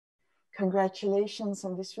congratulations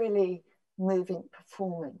on this really moving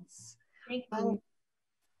performance. Thank you.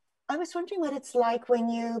 I was wondering what it's like when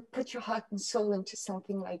you put your heart and soul into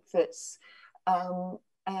something like this,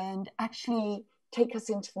 and actually take us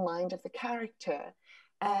into the mind of the character,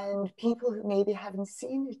 and people who maybe haven't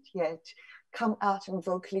seen it yet come out and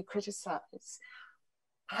vocally criticize.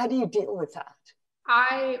 How do you deal with that?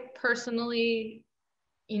 I personally,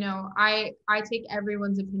 I take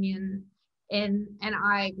everyone's opinion in and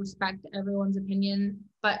I respect everyone's opinion.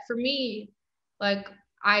 But for me, like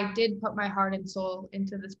I did put my heart and soul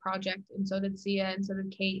into this project, and so did Sia, and so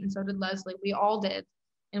did Kate, and so did Leslie. We all did.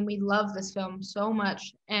 And we love this film so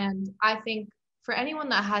much. And I think for anyone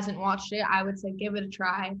that hasn't watched it, I would say give it a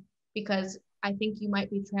try, because I think you might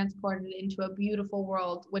be transported into a beautiful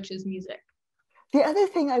world, which is music. The other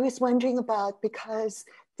thing I was wondering about, because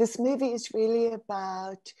this movie is really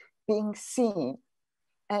about being seen,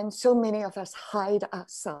 and so many of us hide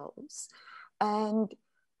ourselves. And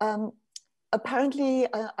apparently,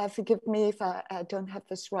 forgive me if I don't have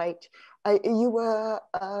this right, you were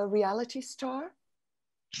a reality star?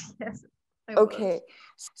 Yes. Okay.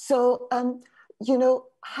 So,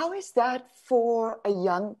 how is that for a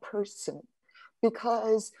young person?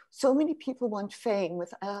 Because so many people want fame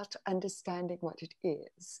without understanding what it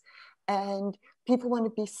is. And people want to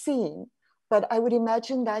be seen, but I would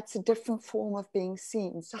imagine that's a different form of being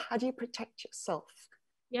seen. So how do you protect yourself?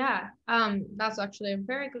 Yeah, that's actually a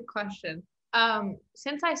very good question.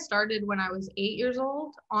 Since I started when I was 8 years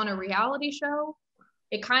old on a reality show,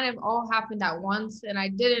 it kind of all happened at once, and I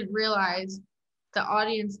didn't realize the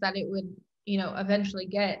audience that it would, eventually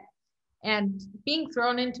get. And being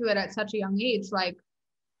thrown into it at such a young age, like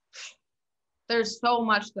there's so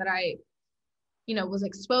much that I, was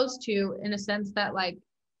exposed to, in a sense that like,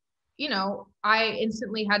 I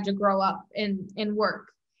instantly had to grow up and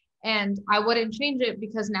work, and I wouldn't change it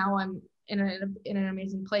because now I'm in an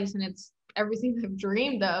amazing place and it's everything I've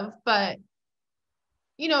dreamed of. But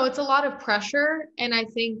it's a lot of pressure. And I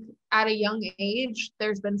think at a young age,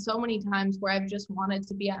 there's been so many times where I've just wanted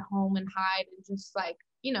to be at home and hide and just like,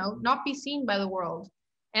 not be seen by the world.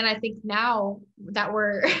 And I think now that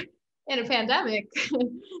we're in a pandemic,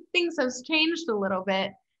 things have changed a little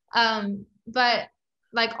bit. But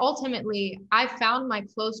like ultimately, I found my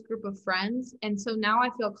close group of friends. And so now I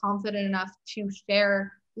feel confident enough to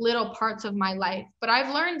share little parts of my life. But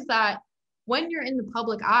I've learned that when you're in the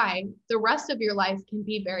public eye, the rest of your life can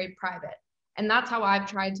be very private. And that's how I've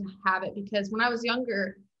tried to have it, because when I was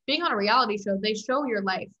younger, being on a reality show, they show your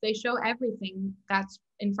life, they show everything that's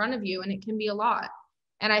in front of you, and it can be a lot.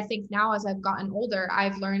 And I think now as I've gotten older,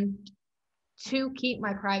 I've learned to keep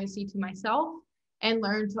my privacy to myself and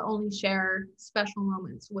learn to only share special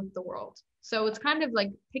moments with the world. So it's kind of like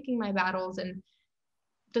picking my battles and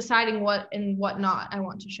deciding what and what not I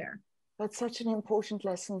want to share. That's such an important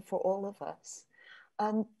lesson for all of us.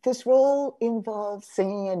 This role involves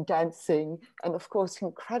singing and dancing, and of course,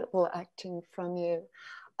 incredible acting from you.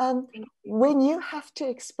 When you have to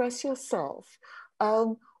express yourself,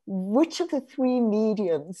 which of the three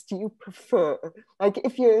mediums do you prefer? Like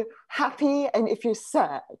if you're happy and if you're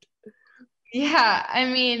sad? Yeah, I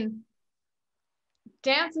mean,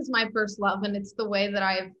 dance is my first love, and it's the way that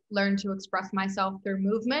I've learned to express myself through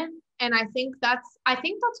movement. And I think that's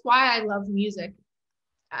why I love music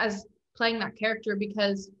as playing that character,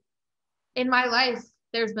 because in my life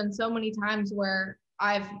there's been so many times where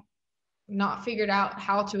I've not figured out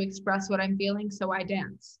how to express what I'm feeling, so I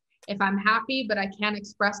dance. If I'm happy but I can't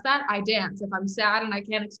express that, I dance. If I'm sad and I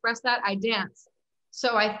can't express that, I dance.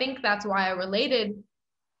 So I think that's why I related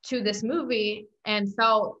to this movie and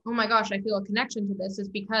felt, oh my gosh, I feel a connection to this, is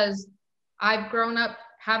because I've grown up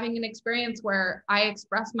having an experience where I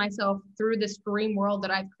express myself through this dream world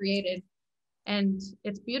that I've created. And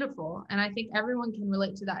it's beautiful. And I think everyone can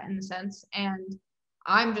relate to that in a sense. And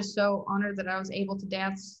I'm just so honored that I was able to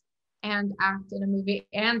dance and act in a movie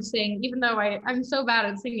and sing, even though I'm so bad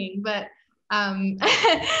at singing. But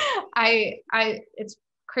it's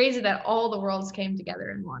crazy that all the worlds came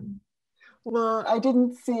together in one. Well, I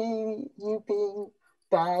didn't see you being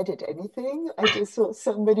bad at anything. I just saw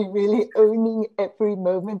somebody really owning every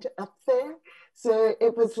moment up there. So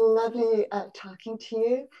it was lovely talking to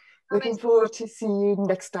you. Looking forward to see you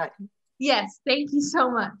next time. Yes, thank you so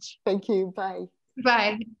much. Thank you. Bye.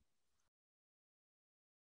 Bye.